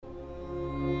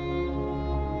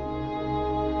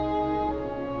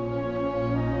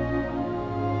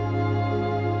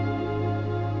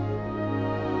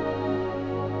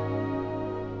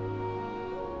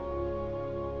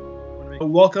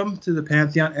Welcome to the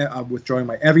Pantheon. I'm withdrawing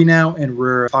my Evie now, and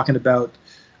we're talking about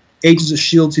Agents of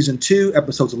S.H.I.E.L.D. Season 2,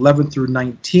 episodes 11 through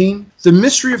 19. The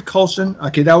mystery of Coulson,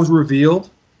 that was revealed.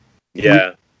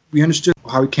 Yeah. We understood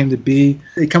how it came to be.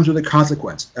 It comes with a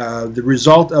consequence. The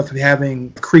result of having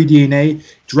Kree DNA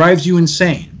drives you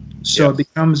insane. So It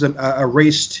becomes a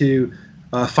race to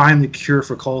find the cure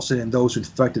for Coulson and those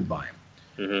infected by him.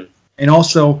 Mm-hmm. And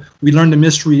also, we learned the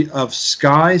mystery of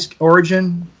Skye's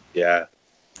origin. Yeah.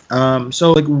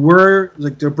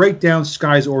 To break down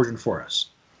Skye's origin for us.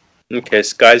 Okay,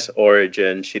 Skye's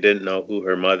origin. She didn't know who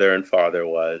her mother and father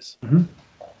was.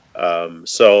 Mm-hmm.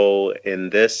 So in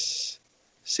this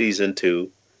season 2,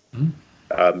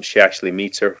 she actually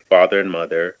meets her father and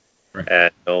mother, right,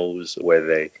 and knows where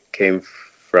they came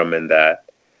from in that.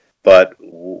 But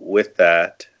with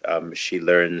that, she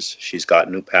learns she's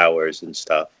got new powers and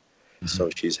stuff. Mm-hmm. So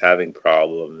she's having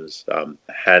problems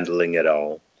handling it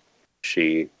all.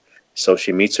 She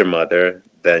meets her mother,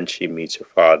 then she meets her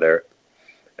father,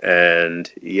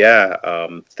 and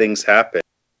things happen.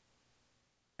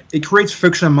 It creates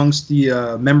friction amongst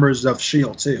the members of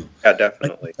S.H.I.E.L.D. too. Yeah,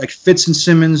 definitely. Like Fitz and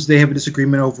Simmons, they have a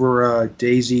disagreement over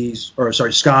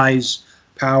Skye's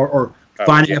power, or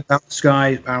finding about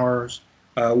Skye's powers.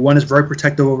 One is very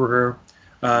protective over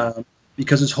her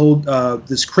because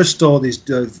this crystal, these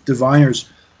diviners,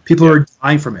 people are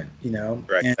dying from it,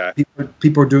 Right. And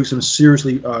people are doing some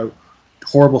seriously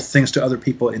horrible things to other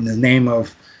people in the name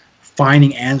of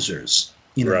finding answers,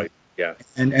 Right. Yeah.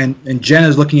 And Jen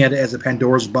is looking at it as a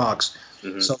Pandora's box.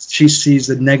 Mm-hmm. So she sees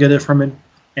the negative from it,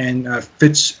 and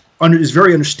Fitz is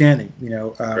very understanding,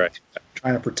 right,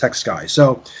 trying to protect Skye.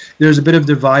 So there's a bit of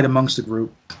divide amongst the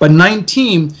group. But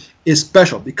 19 is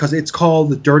special because it's called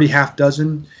the Dirty Half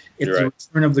Dozen. It's the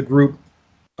return of the group,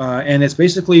 and it's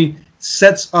basically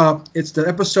it's the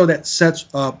episode that sets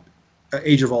up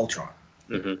Age of Ultron.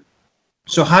 Mm-hmm.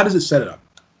 So how does it set it up?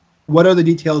 What are the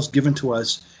details given to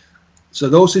us? So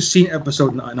those who've seen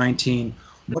episode 19,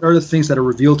 what are the things that are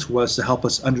revealed to us to help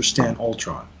us understand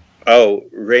Ultron? Oh,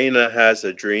 Raina has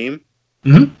a dream.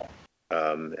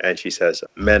 Mm-hmm. And she says,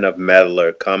 men of metal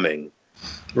are coming.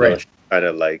 Right. She kind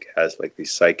of has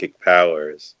these psychic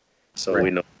powers. So right. We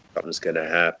know something's going to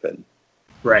happen.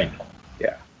 Right.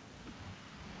 Yeah.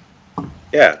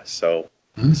 Yeah. So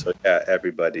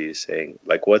everybody is saying,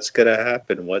 what's going to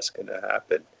happen? What's going to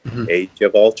happen? Mm-hmm. Age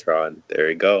of Ultron. There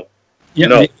you go.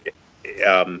 Yeah.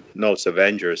 No, it's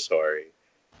Avengers. Sorry.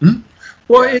 Mm-hmm.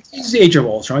 Well, it's the Age of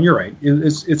Ultron. You're right.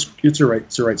 It's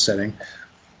the right setting.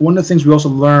 One of the things we also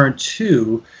learned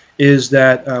too is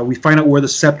that we find out where the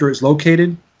scepter is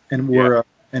located and where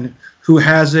and who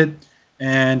has it,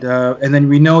 and then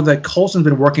we know that Coulson's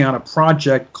been working on a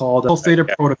project called Theta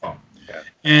Protocol. Yeah.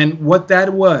 And what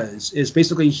that was is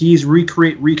basically he's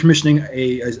recommissioning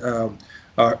a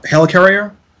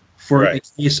helicarrier for a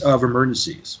case of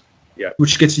emergencies. Yeah.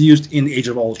 Which gets used in Age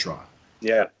of Ultron.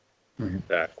 Yeah. Mm-hmm.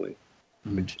 Exactly.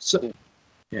 So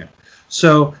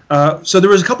there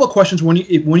was a couple of questions when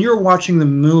you're watching the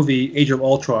movie Age of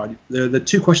Ultron. The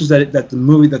two questions that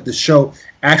the show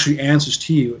actually answers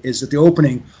to you is at the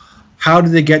opening, how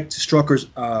did they get to Strucker's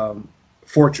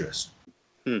fortress?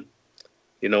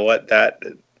 You know what? That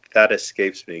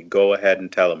escapes me. Go ahead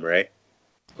and tell him, Ray.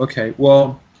 Okay.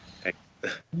 Well,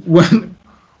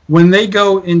 when they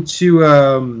go into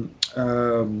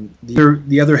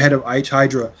the other head of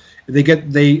Hydra,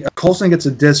 Coulson gets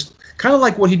a disc, kind of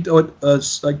like what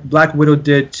Black Widow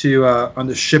did to on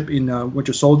the ship in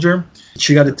Winter Soldier.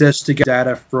 She got a disc to get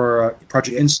data for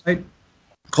Project Insight.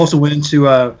 Coulson went into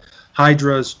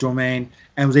Hydra's domain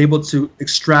and was able to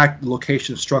extract the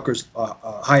location of Strucker's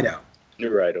hideout.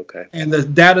 You're right. Okay. And the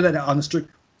data that on the Strucker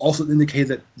also indicated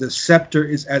that the scepter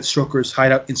is at Strucker's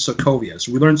hideout in Sokovia.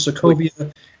 So we learned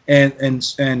Sokovia and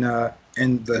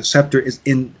the scepter is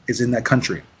in that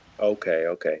country.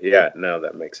 Okay. Yeah, now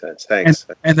that makes sense. Thanks.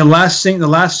 And the last scene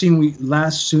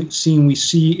we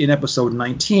see in episode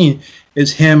 19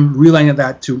 is him relaying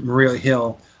that to Maria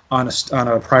Hill on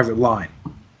a private line.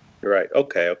 Right.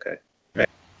 Okay. But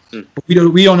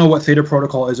we don't know what Theta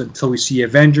Protocol is until we see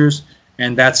Avengers,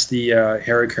 and that's the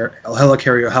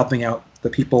helicarrier helping out the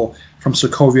people from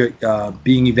Sokovia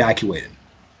being evacuated.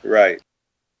 Right.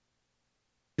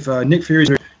 If Nick Fury's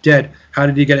dead, how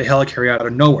did he get a helicarrier out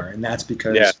of nowhere? And that's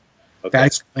because that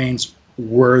explains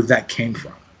where that came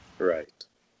from. Right.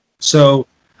 So,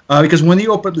 because when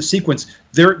you open up the sequence,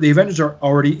 the Avengers are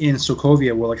already in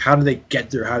Sokovia. Well, how do they get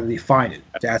there? How do they find it?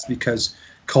 That's because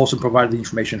Coulson provided the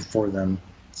information for them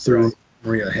through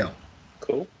Maria Hill.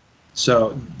 Cool.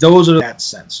 So those are that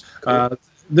sense. Cool.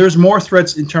 There's more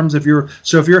threads in terms of if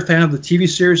you're a fan of the TV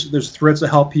series, there's threads that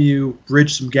help you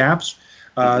bridge some gaps.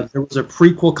 There was a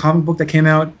prequel comic book that came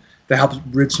out that helped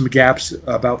bridge some gaps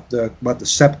about the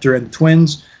Scepter and the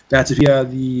twins. That's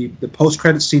the post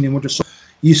credit scene in Winter Soldier.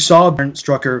 You saw Baron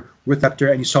Strucker with Scepter,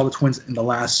 and you saw the twins in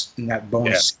that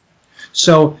bonus scene.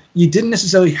 So you didn't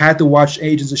necessarily have to watch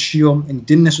Agents of S.H.I.E.L.D. and you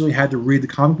didn't necessarily have to read the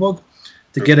comic book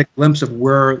to get a glimpse of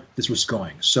where this was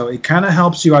going. So it kind of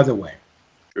helps you either way.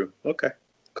 True. Okay.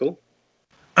 Cool.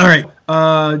 All right.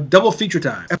 Double feature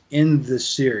time in this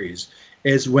series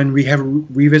is when we have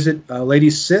revisit Lady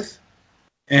Sif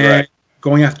and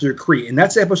going after Kree. And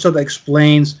that's the episode that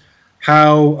explains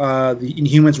how the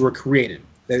Inhumans were created,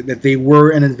 that they were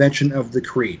an invention of the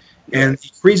Kree. And the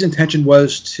Kree's intention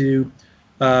was to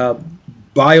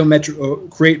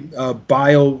create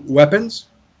bio weapons,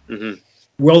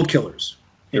 world killers.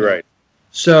 You're right.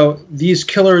 So these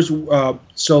killers,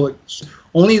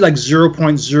 only like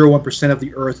 0.01% of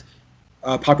the Earth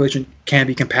population can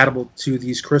be compatible to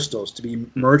these crystals to be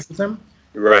merged with them.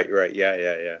 Right.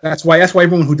 Yeah. That's why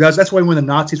everyone who does. That's why when the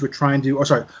Nazis were trying to,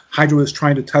 Hydra was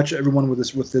trying to touch everyone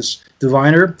with this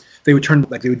diviner, they would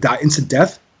die instant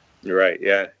death. Right.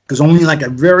 Yeah. Because only like a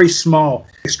very small,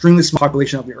 extremely small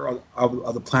population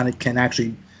of the planet can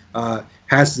actually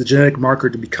has the genetic marker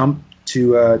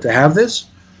to have this.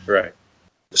 Right.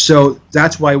 So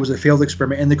that's why it was a failed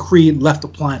experiment, and the Kree left the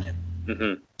planet.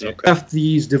 Okay. Left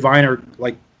these diviner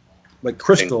like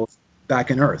crystals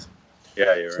back in Earth.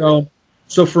 Yeah, you're right.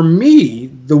 So for me,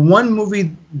 the one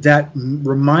movie that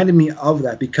reminded me of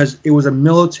that, because it was a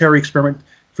military experiment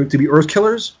for it to be Earth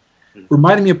killers,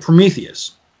 reminded me of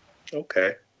Prometheus.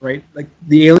 Okay. Right, like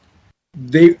the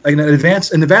alien, an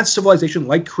advanced civilization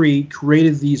like Kree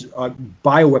created these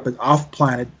bioweapons off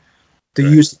planet to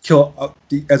use to kill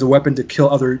as a weapon to kill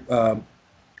other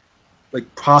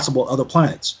possible other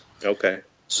planets. Okay.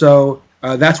 So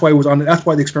that's why That's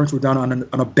why the experiments were done on an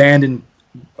abandoned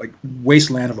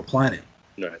wasteland of a planet.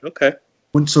 Right. Okay.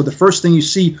 So the first thing you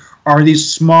see are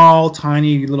these small,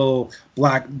 tiny little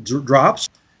black drops,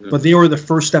 but they were the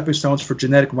first stepping stones for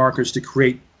genetic markers to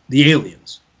create the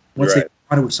aliens once they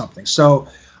wanted with something. So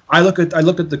I looked at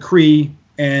the Kree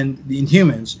and the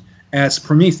Inhumans as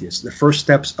Prometheus, the first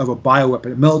steps of a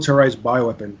bioweapon, a militarized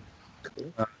bioweapon,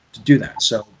 to do that.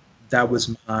 So that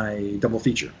was my double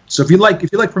feature. So if you like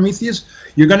Prometheus,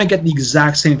 you're going to get the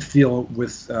exact same feel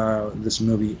with this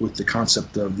movie, with the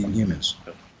concept of the Inhumans.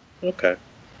 Okay.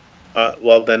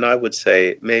 Well, then I would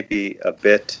say maybe a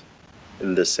bit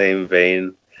in the same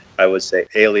vein. I would say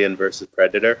Alien versus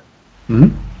Predator.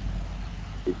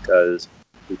 Because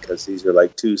these are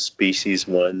like two species.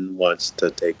 One wants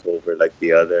to take over like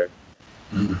the other.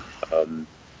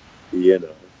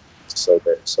 So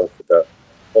for the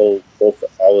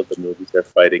all of the movies, they're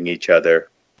fighting each other.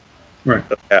 Right.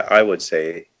 So, I would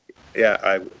say,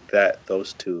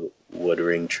 those two would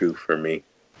ring true for me.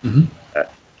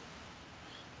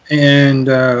 And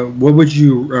what would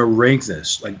you rank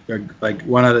this? Like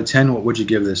 1 out of 10? What would you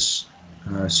give this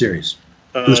series?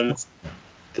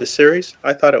 The series,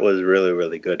 I thought it was really,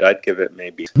 really good. I'd give it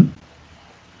maybe,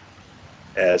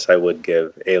 as I would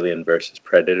give Alien versus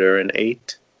Predator an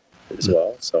 8 as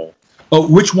well. So. Oh,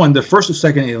 which one? The first or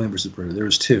second Alien versus Predator? There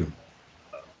was 2.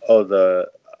 Oh,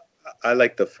 I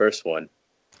like the first one.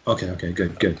 Okay,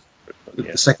 good.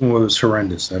 The second one was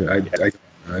horrendous. I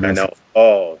know.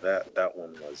 Oh, that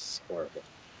one was horrible.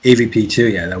 AVP 2,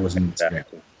 yeah, that wasn't.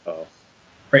 Exactly. Yeah. Oh.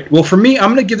 Right. Well, for me,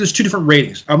 I'm going to give this 2 different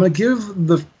ratings. I'm going to give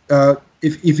the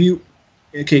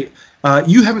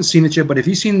you haven't seen it yet, but if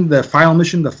you've seen the final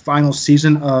mission, the final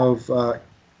season of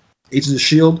Agents of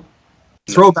S.H.I.E.L.D.,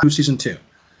 throw it back to season 2.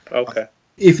 Okay.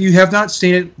 If you have not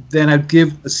seen it, then I'd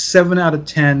give a 7 out of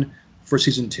 10 for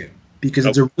season 2 because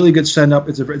it's a really good setup.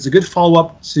 It's a good follow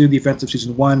up to the events of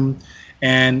season 1,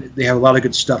 and they have a lot of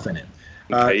good stuff in it.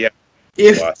 Yeah.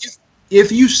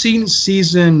 If you've seen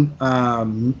season,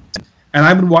 and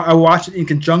I watched it in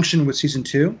conjunction with season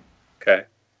 2. Okay.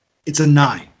 It's a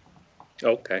 9.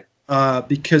 Okay.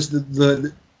 Because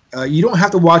the you don't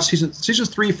have to watch seasons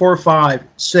 3, 4, 5,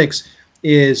 6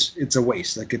 it's a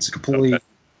waste. Like it's completely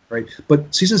right.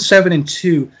 But season 7 and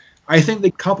 2, I think they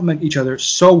complement each other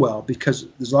so well because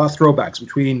there's a lot of throwbacks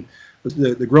between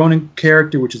the Groening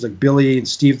character, which is like Billy and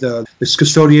Steve, the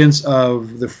custodians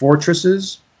of the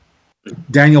fortresses.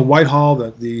 Daniel Whitehall,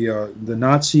 the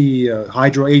Nazi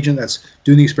Hydra agent that's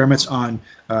doing the experiments on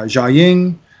Jia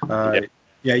Ying.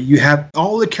 Yeah, you have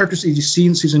all the characters that you see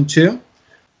in season 2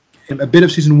 and a bit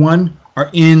of season 1 are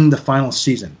in the final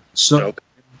season. So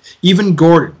even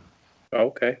Gordon.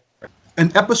 Okay.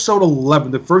 And episode 11,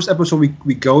 the first episode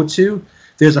we go to,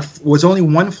 was only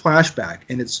one flashback,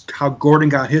 and it's how Gordon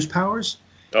got his powers.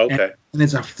 Okay. And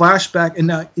it's a flashback, and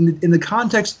in the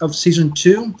context of season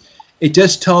 2, it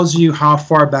just tells you how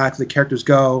far back the characters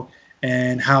go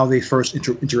and how they first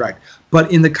interact.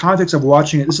 But in the context of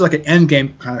watching it, this is like an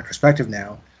endgame kind of perspective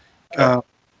now.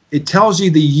 It tells you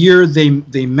the year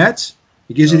they met.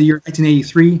 It gives you the year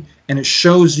 1983, and it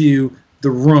shows you the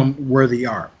room where they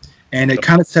are. And it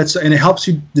kind of sets, and it helps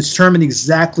you determine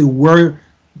exactly where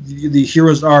the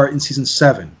heroes are in season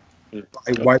 7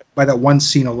 by that one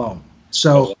scene alone.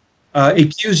 So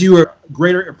it gives you a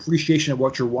greater appreciation of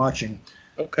what you're watching.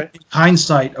 Okay. In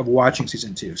hindsight of watching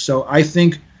season 2. So I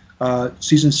think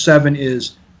season 7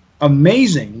 is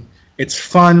amazing. It's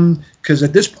fun because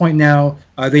at this point now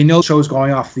they know the show's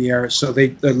going off the air, so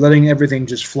they're letting everything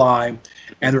just fly,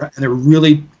 and they're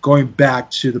really going back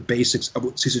to the basics of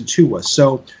what season 2 was.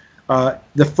 So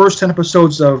the first 10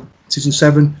 episodes of season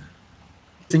 7,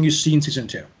 thing you see in season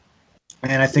 2,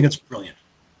 and I think it's brilliant.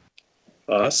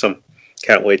 Awesome!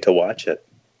 Can't wait to watch it.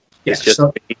 Yeah, it's just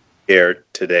aired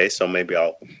today, so maybe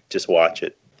I'll just watch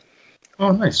it.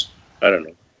 Oh, nice. I don't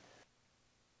know.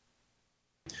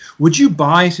 Would you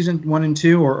buy season 1 and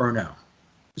 2 or no?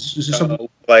 Is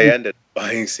I ended up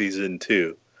buying season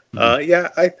 2. Mm-hmm. Yeah,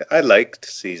 I liked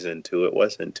season 2. It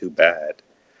wasn't too bad.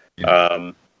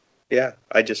 Yeah.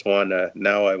 I just want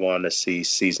to see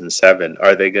season 7.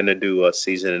 Are they going to do a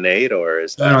season 8 or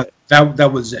is that?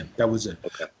 That was it.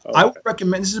 Okay. I would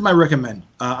recommend. This is my recommend.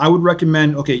 I would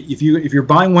recommend. Okay, if you're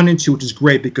buying 1 and 2, which is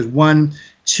great because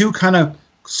 2 kind of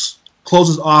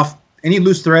closes off any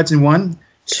loose threads in 1.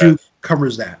 2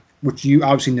 covers that, which you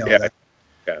obviously know. Yeah.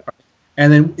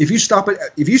 And then if you stop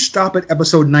at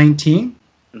episode 19,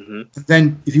 mm-hmm.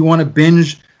 then if you want to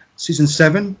binge season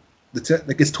 7.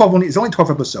 It's 12. It's only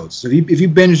 12 episodes. So if you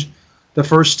binge the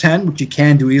first 10, which you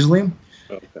can do easily,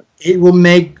 it will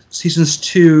make seasons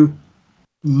 2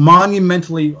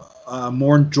 monumentally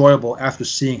more enjoyable after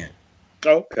seeing it.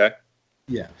 Okay.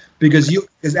 Yeah, because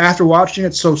after watching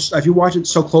it, if you watch it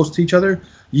so close to each other,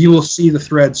 you will see the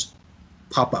threads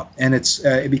pop up, and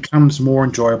it becomes more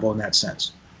enjoyable in that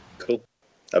sense. Cool.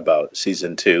 About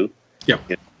season 2. Yeah.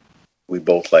 We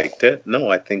both liked it. No,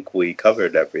 I think we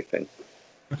covered everything.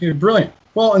 Okay, brilliant.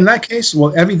 Well, in that case,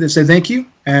 Evie, to say thank you,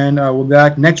 and we'll be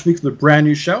back next week with a brand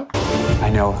new show. I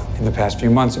know in the past few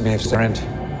months it may have started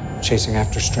chasing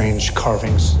after strange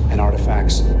carvings and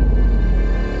artifacts,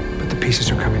 but the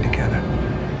pieces are coming together.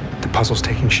 The puzzle's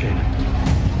taking shape.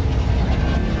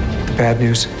 The bad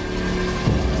news,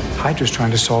 Hydra's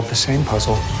trying to solve the same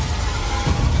puzzle.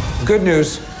 Good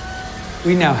news,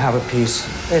 we now have a piece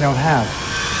they don't have.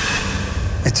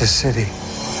 It's a city.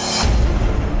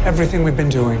 Everything we've been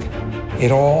doing,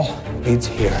 it all leads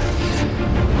here.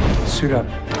 Suit up.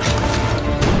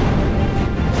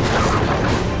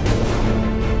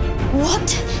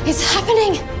 What is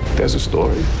happening? There's a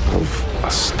story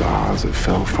of stars that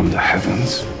fell from the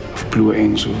heavens, of blue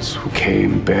angels who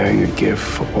came bearing a gift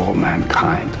for all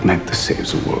mankind, meant to save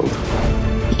the world.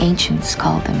 The ancients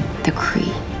called them the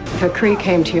Kree. If a Kree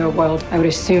came to your world, I would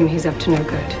assume he's up to no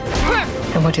good.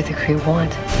 And what do the Kree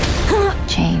want?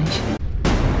 Change.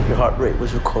 Your heart rate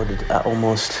was recorded at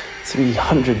almost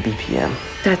 300 BPM.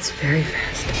 That's very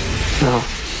fast. No.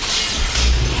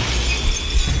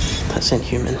 That's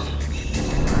inhuman.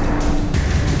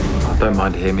 I don't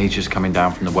mind him. He's just coming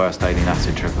down from the worst alien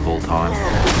acid trip of all time.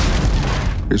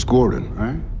 It's Gordon,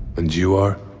 right? And you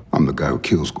are? I'm the guy who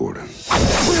kills Gordon.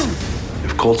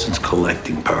 If Coulson's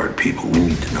collecting powered people, we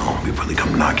need to know before they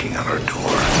come knocking at our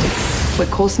door. What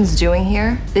Coulson's doing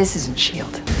here, this isn't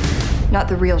S.H.I.E.L.D. Not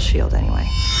the real S.H.I.E.L.D. anyway.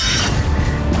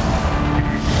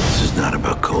 This is not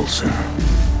about Coulson.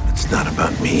 It's not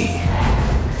about me.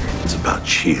 It's about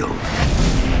S.H.I.E.L.D.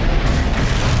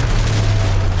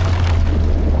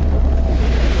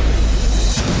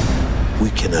 We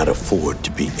cannot afford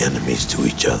to be enemies to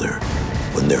each other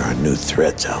when there are new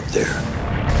threats out there.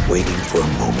 Waiting for a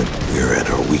moment we are at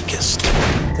our weakest.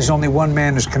 There's only one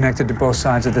man who's connected to both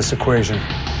sides of this equation.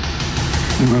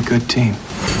 We're a good team.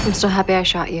 I'm still happy I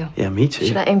shot you. Yeah, me too.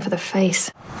 Should I aim for the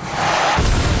face?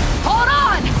 Hold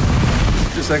on!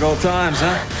 Just like old times,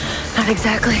 huh? Not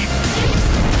exactly.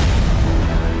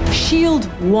 S.H.I.E.L.D.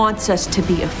 wants us to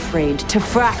be afraid, to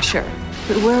fracture.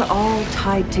 But we're all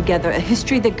tied together, a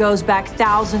history that goes back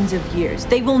thousands of years.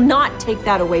 They will not take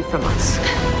that away from us.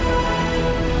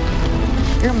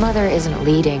 Your mother isn't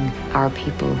leading our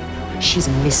people. She's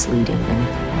misleading them.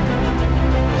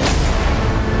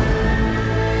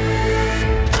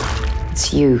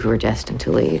 It's you who are destined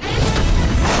to lead.